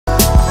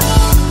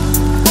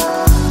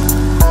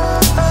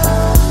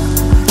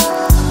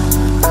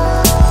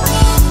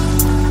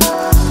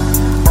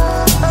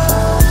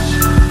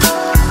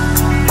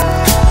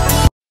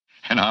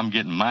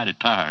getting mighty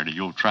tired of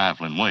your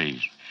trifling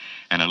ways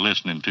and of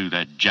listening to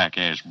that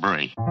jackass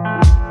bray. For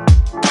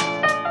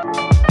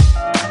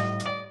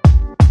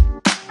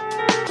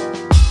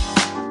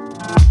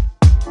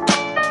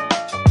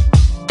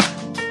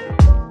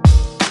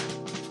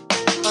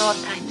all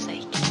time's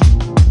sake.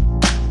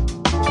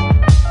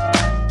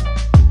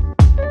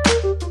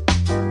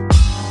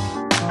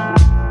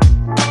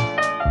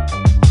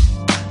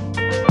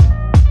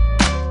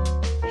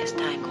 As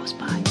time goes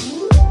by.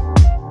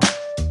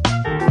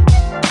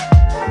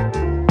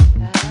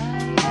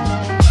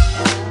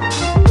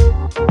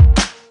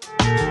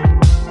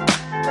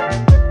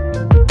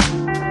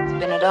 It's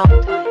been a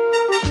long time.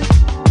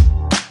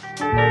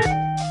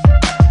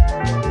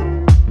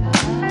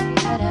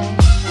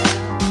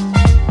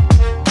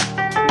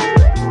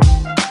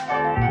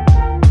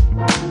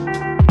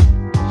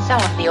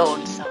 Some of the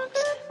old songs.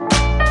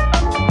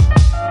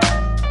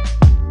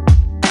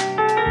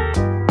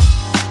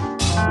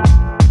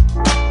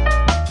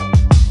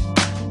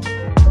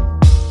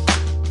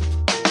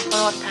 For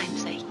all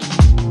time's sake.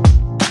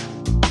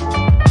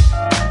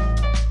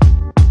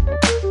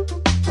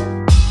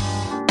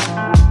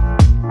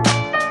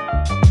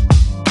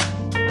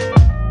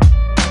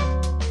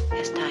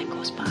 As time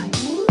goes by.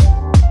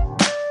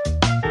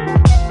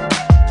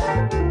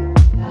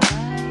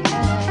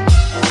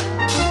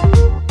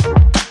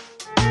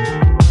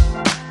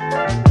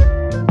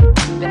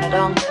 It's been a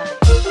long time.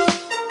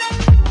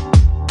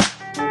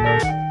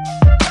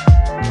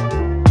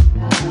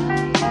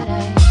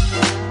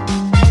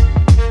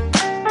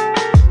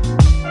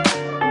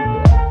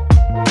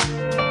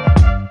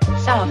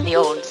 Some of the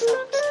old songs.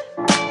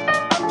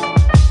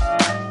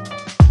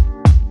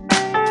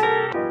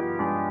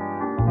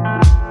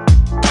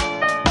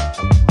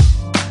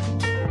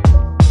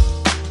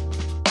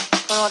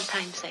 For all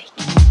time's sake.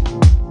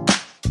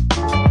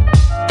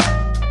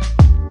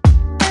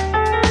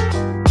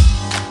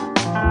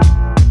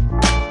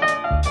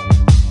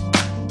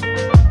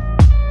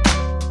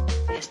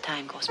 As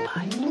time goes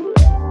by.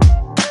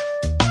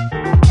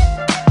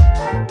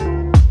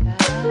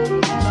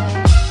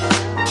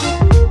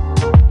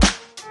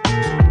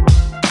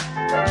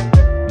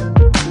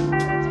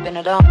 It's been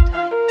a long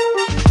time.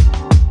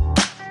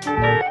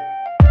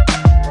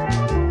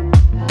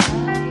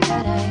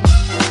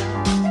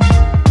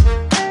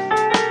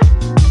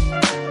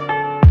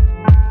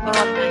 For all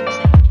time's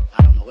sake.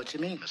 I don't know what you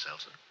mean, Miss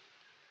Elsa.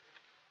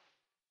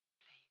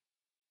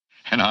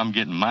 And I'm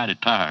getting mighty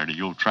tired of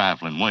your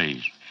trifling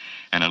ways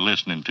and of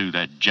listening to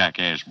that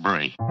jackass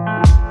bray.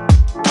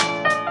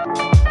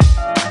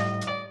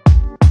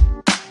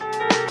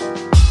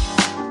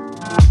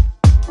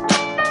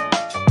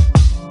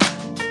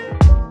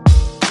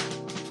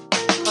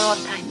 For all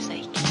time's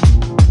sake.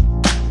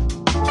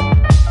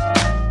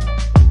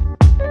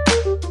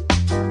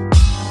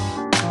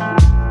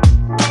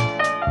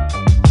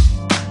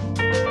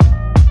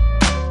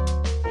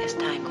 As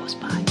time goes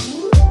by.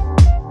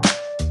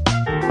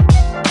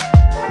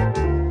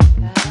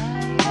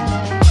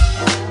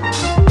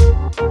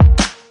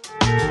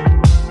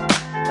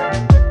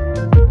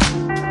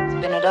 It's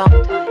been a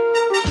long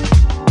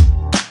time.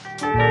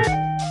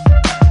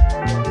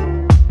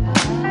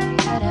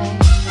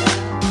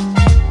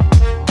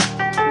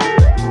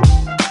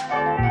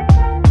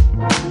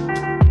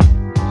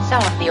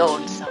 Some of the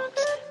old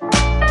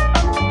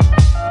songs.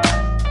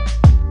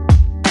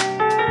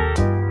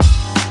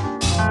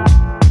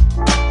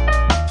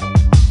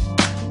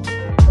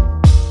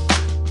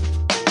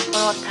 For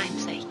all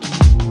time's sake.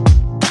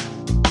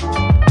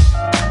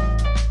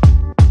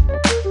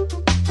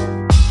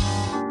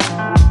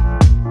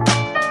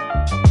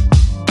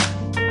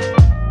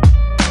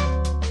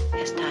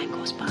 As time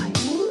goes by.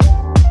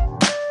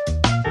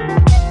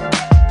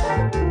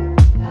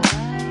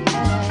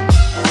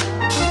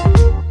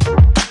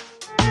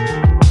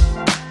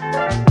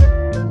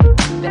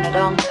 It's been a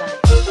long time.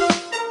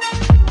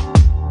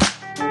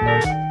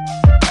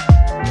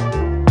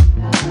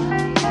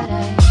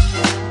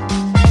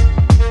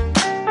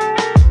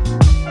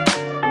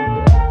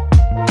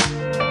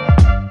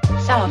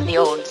 Some of the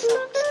old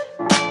songs.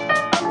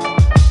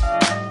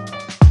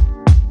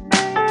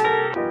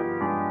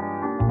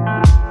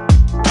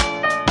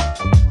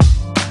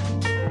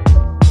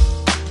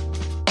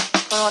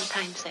 For all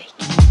time's sake.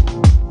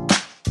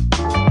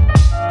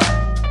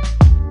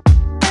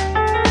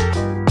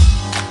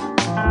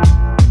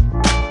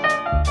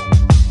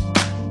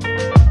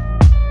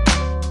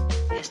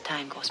 As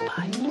time goes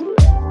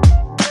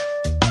by.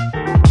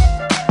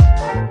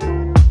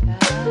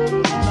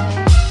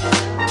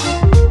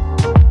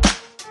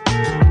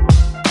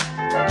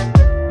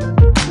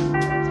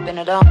 It's been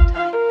a long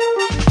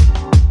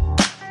time.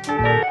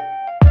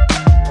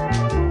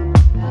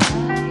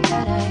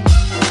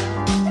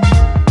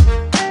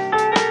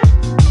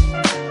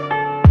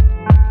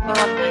 For all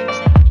time's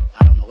sake.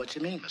 I don't know what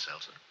you mean, Miss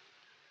Elsa.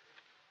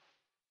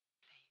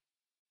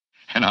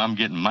 And I'm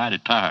getting mighty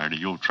tired of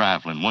your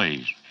trifling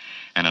ways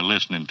and of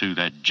listening to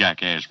that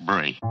jackass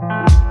bray.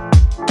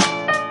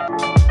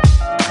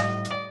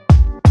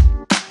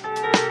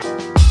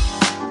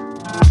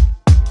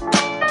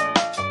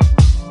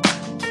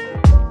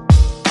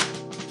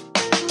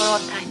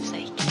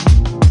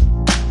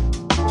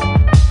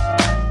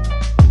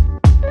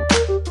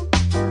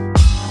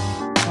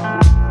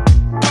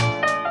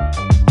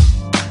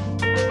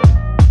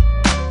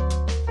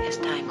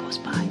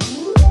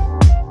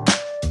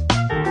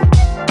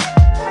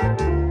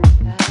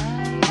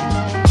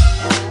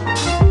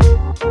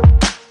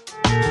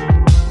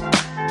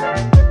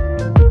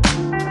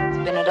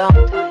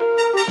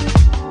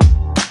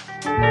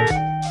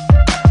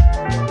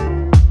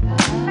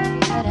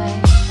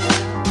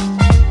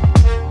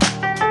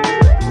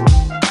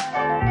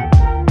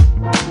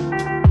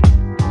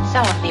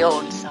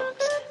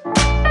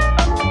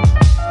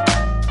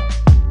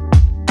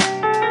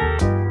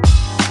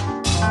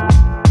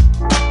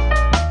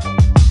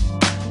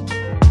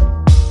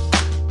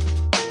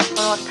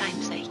 For all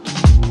time's sake.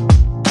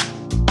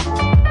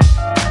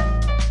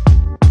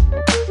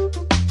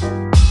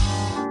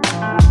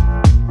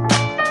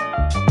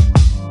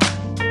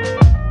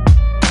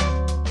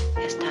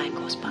 As time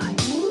goes by.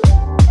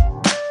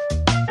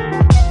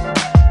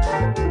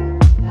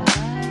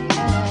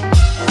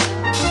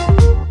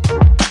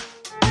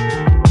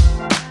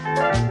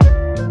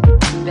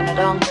 It's been a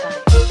long time.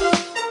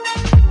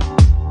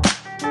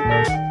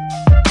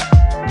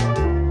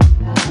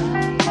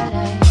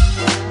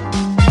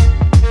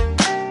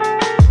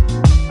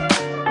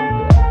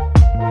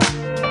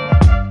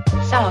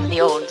 Some of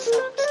the old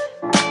songs.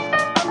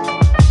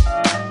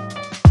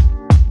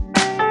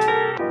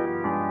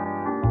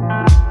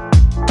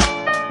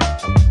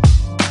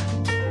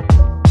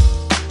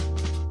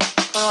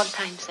 For all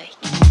time's sake.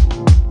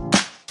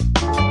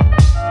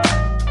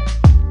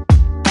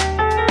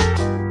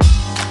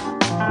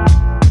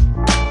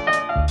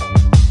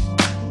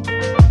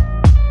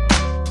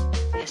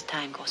 As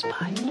time goes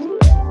by.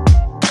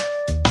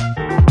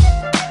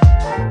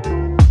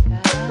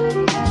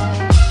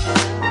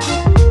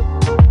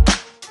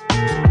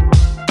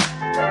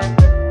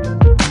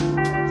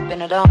 It's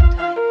been a long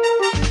time.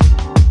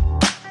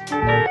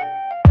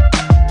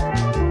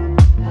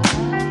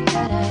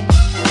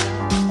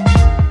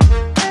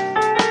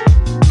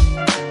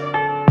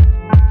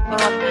 For all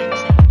time's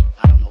sake.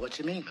 I don't know what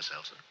you mean, Miss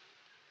Elsa.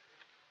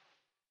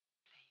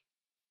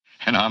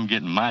 And I'm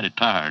getting mighty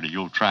tired of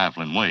your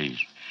trifling ways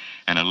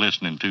and of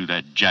listening to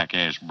that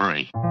jackass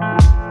bray.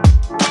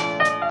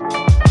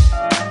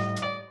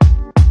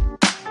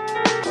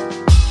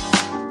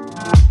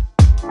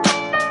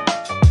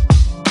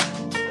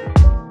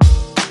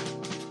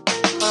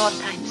 For all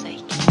time's sake.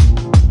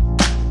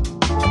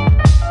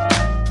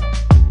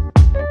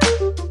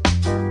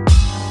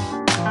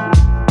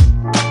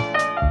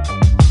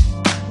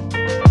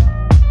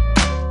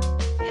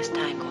 As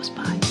time goes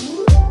by.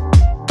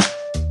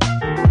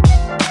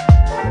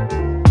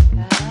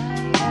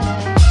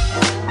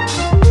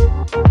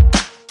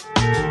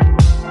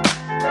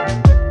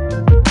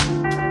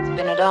 It's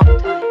been a long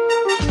time.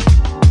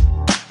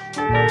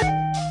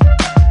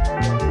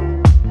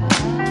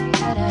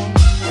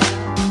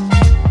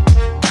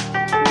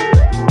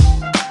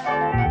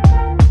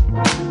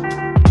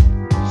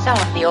 Some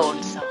of the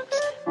old songs.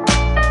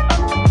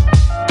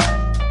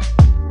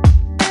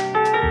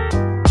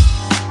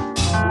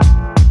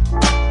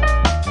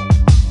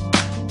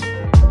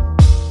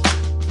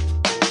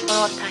 For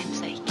all time's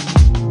sake.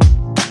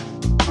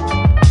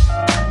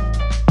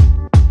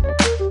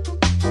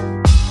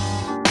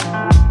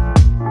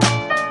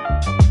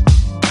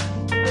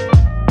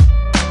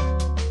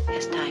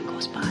 As time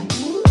goes by.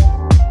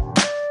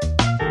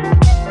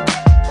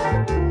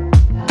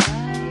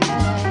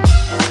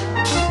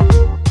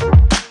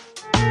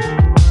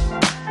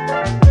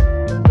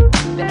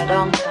 It's been a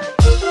long time.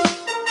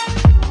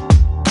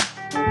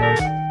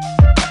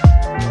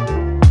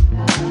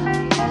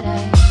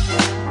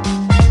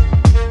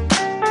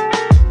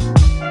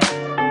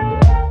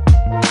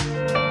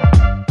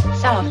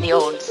 Some of the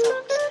old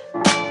songs.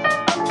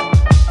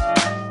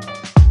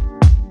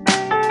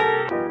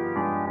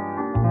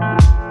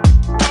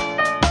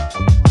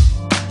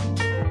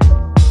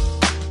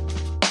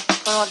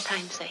 For all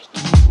time's sake.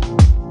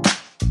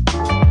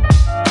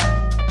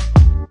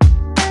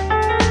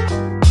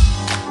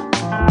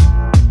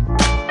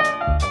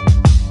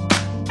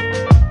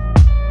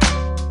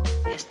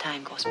 As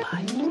time goes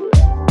by.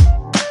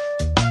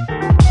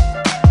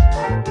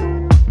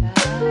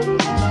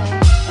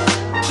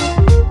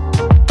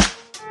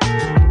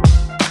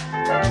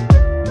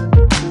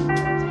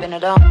 It's been a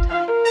long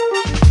time.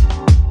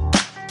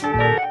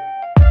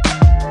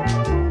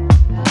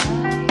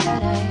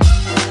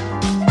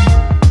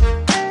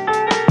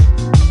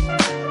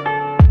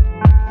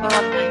 For all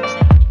time's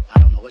sake. I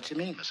don't know what you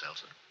mean, Miss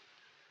Elsa.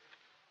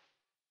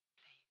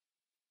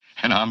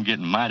 And I'm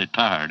getting mighty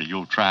tired of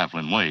your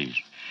trifling ways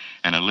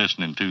and of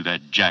listening to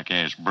that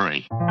jackass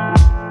bray. For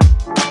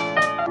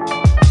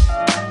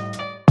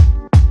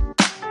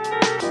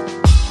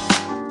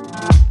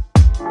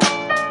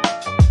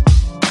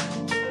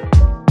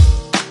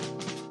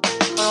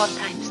all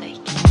time's sake.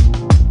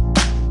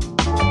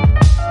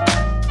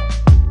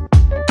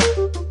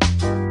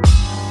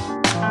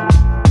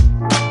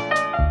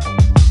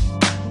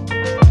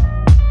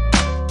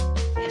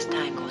 As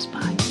time goes by.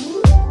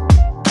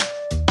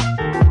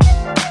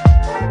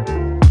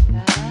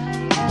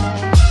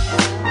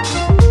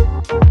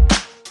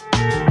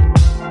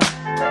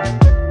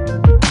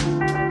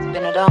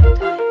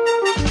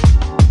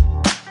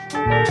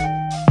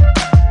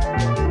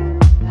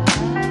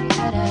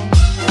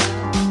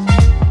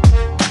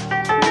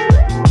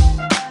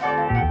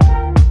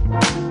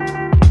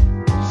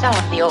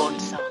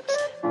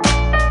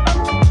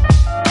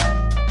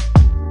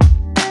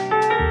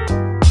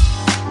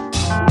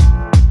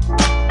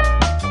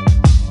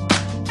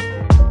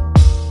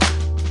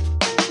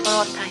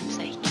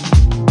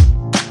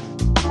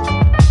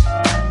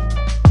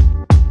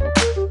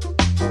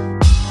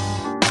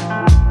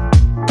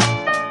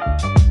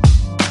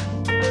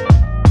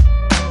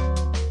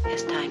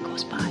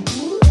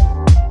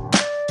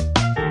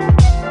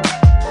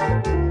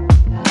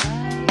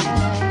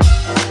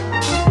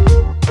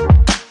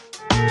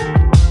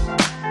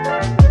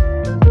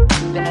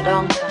 Been a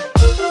long time.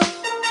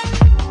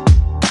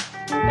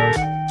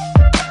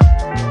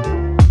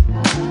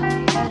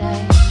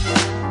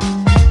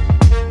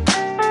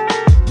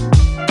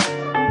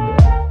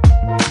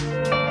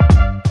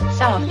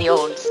 Some of the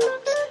old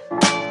songs.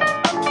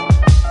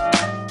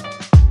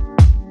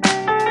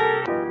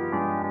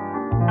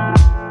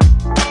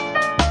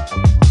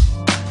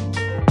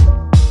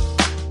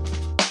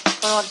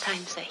 For all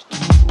time's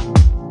sake.